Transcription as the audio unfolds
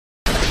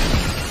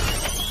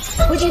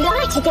Would you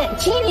like to get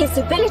genius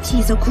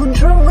abilities or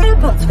control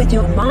robots with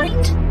your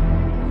mind?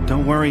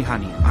 Don't worry,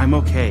 honey. I'm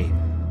okay.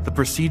 The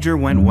procedure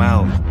went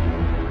well.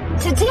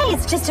 Today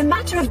it's just a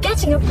matter of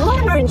getting a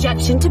polymer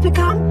injection to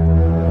become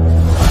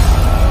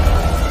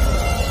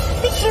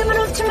the human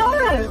of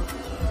tomorrow.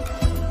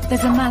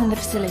 There's a man in the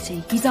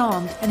facility. He's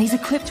armed, and he's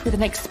equipped with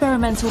an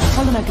experimental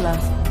polymer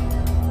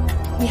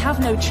glove. We have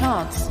no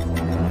chance.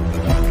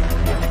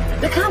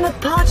 Become a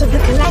part of the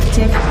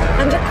collective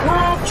and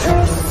acquire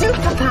true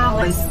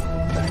superpowers.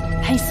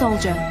 Hey,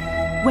 soldier.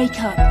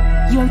 Wake up.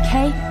 You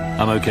okay?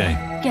 I'm okay.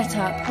 Get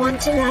up.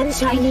 Want to learn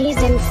Chinese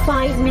in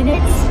 5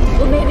 minutes?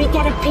 Or maybe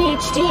get a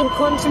PhD in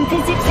quantum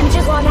physics in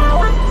just 1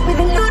 hour? With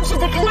the launch of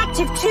the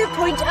Collective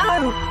 2.0,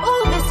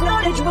 all this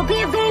knowledge will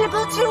be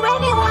available to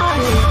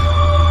anyone!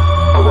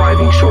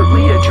 Arriving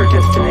shortly at your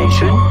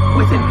destination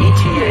with an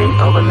ETA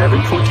of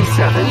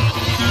 11:47.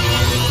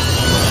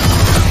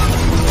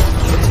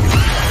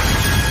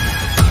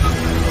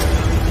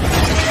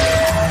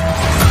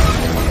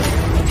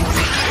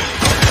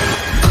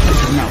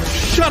 Now,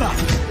 shut up!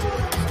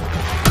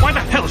 Why the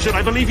hell should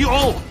I believe you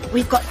all?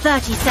 We've got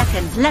 30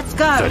 seconds. Let's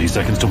go. 30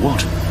 seconds to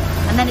what?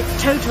 And then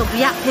it's total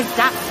reactive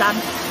dat, son.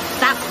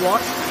 That's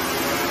what.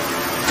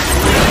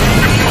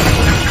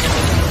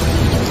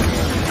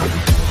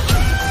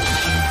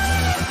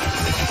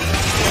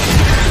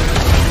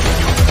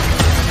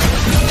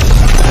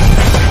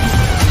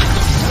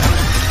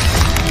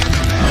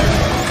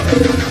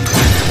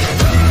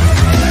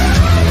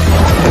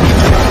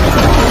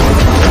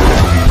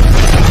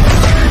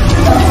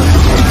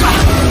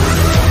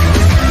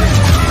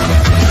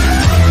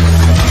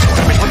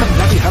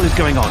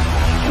 Going on?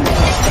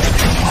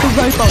 The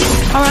robots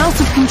are out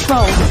of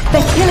control.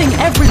 They're killing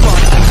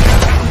everyone.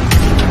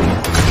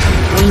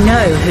 We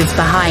know who's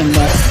behind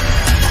this.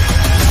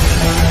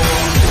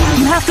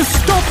 You have to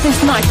stop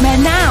this nightmare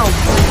now.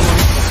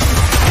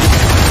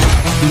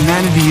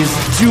 Humanity is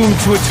doomed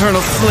to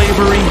eternal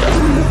slavery.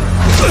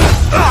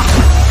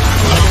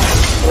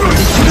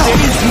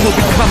 Days you will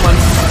become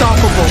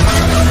unstoppable.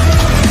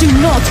 Do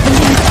not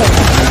believe them.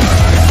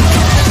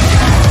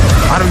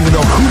 I don't even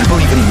know who to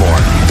believe anymore.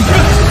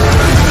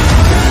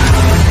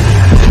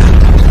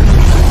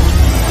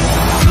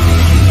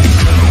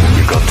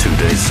 You've got 2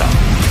 days, son.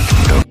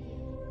 Don't.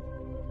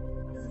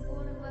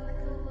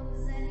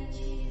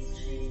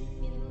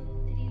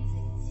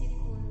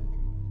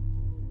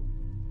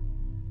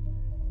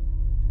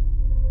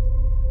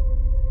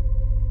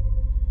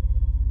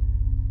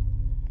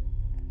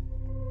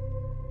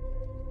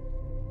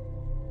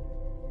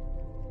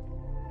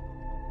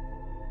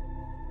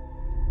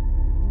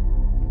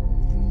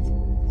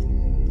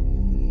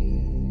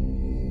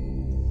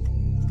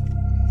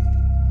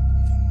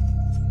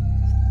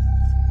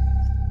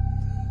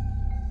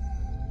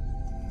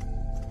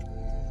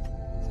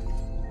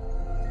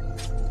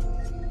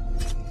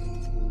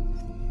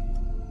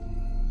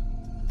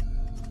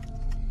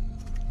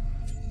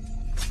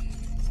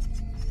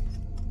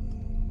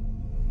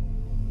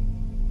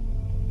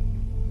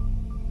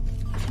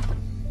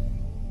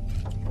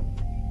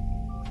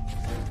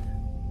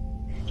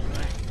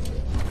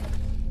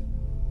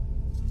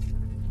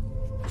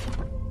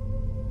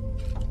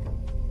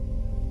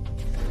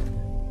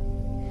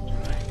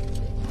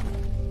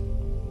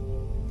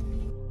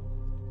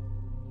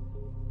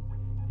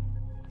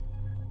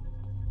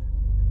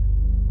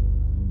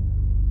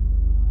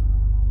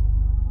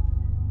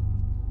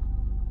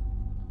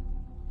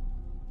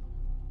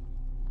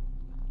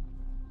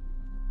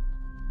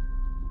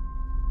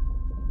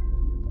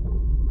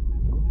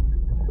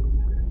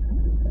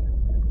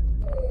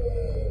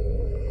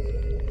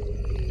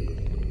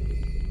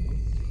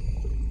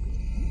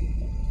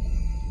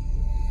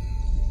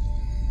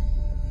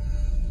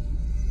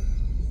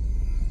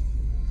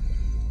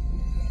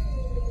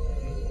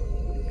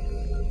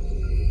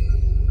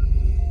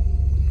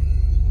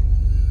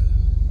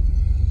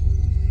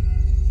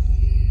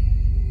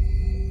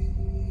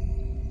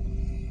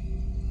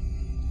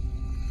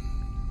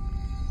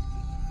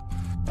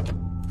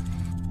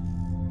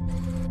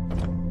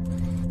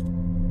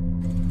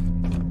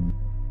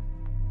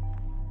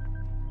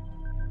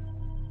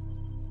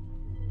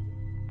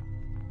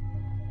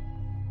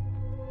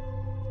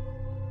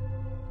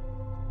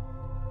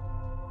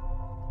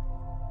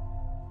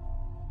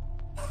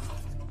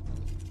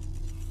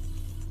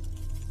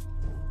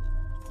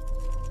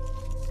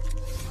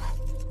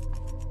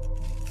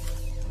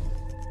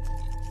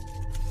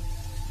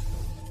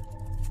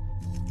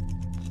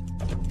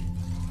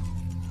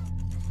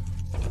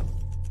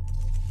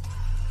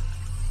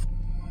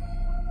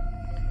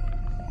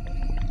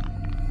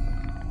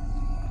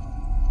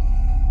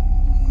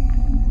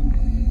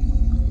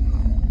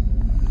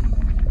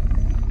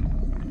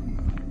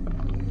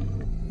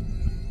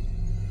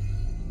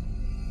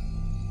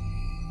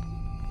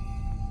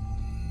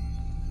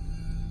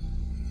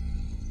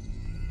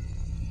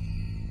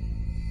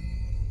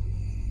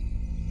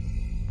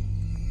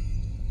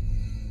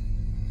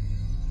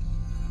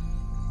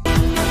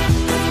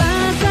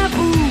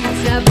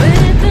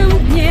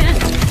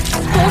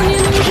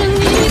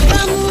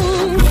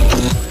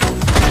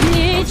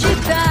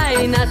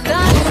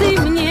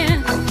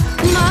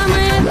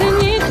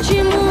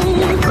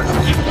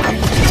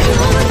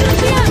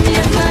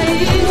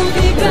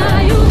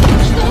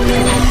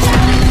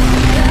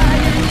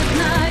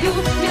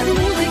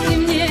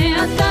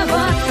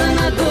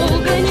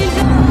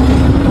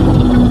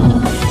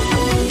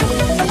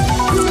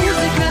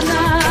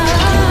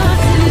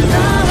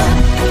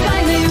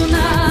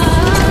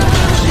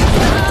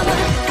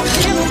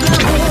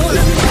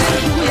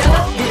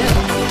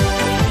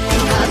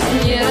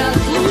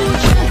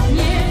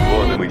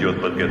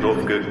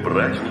 Подготовка к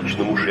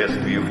праздничному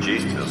шествию в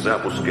честь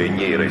запуска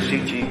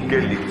нейросети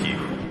 «Коллектив».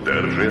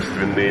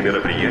 Торжественное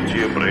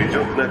мероприятие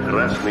пройдет на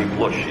Красной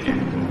площади.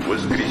 В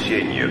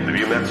воскресенье,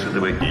 12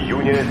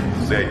 июня,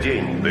 за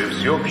день до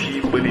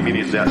всеобщей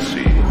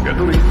полимеризации,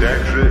 который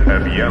также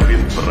объявлен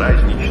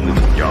праздничным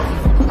днем.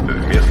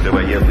 Вместо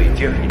военной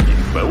техники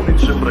по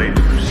улице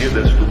пройдут все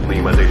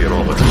доступные модели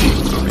роботов.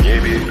 В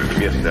небе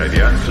вместо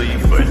авиации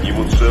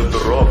поднимутся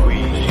тропы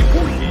и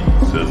сипухи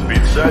со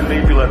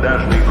специальной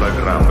пилотажной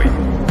программой.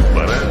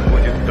 Парад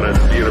будет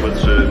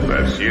транслироваться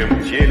по всем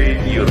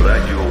теле- и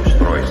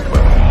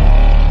радиоустройствам.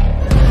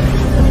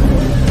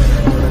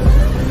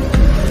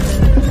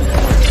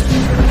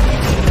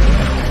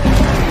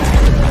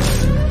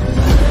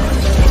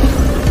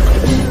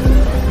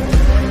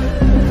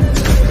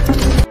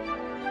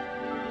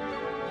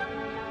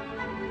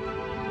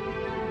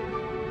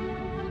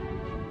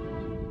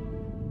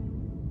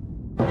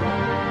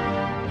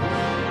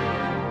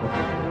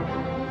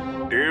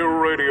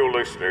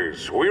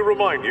 Listeners, we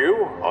remind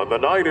you, on the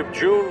night of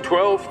June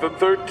 12th and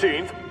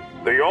 13th,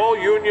 the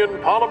all-union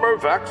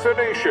polymer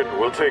vaccination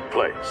will take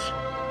place.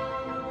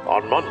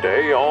 On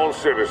Monday, all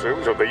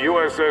citizens of the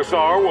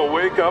USSR will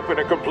wake up in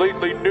a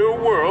completely new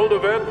world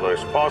of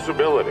endless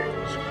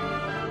possibilities.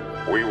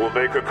 We will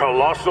make a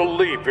colossal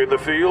leap in the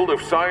field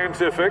of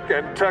scientific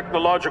and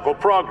technological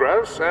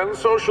progress and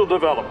social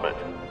development,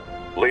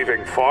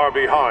 leaving far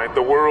behind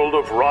the world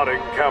of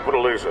rotting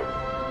capitalism.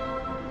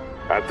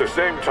 At the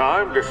same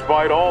time,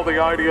 despite all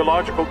the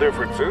ideological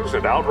differences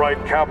and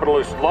outright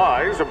capitalist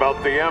lies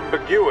about the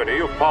ambiguity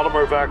of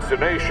polymer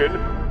vaccination,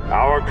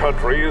 our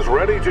country is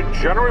ready to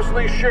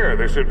generously share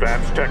this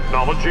advanced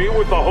technology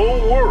with the whole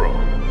world.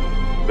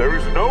 There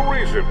is no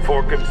reason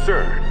for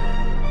concern.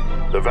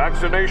 The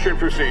vaccination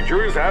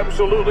procedure is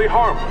absolutely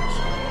harmless,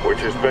 which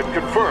has been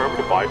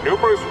confirmed by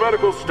numerous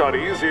medical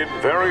studies in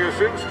various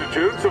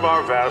institutes of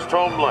our vast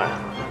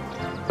homeland.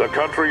 The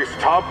country's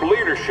top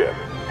leadership,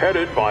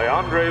 headed by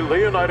Andrei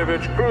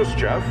Leonidovich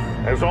Khrushchev,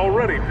 has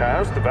already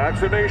passed the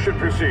vaccination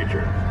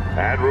procedure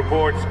and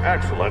reports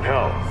excellent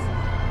health.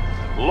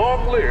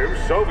 Long live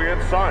Soviet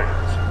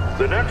science!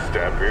 The next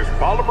step is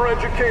polymer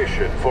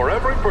education for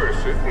every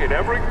person in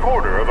every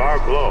corner of our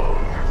globe.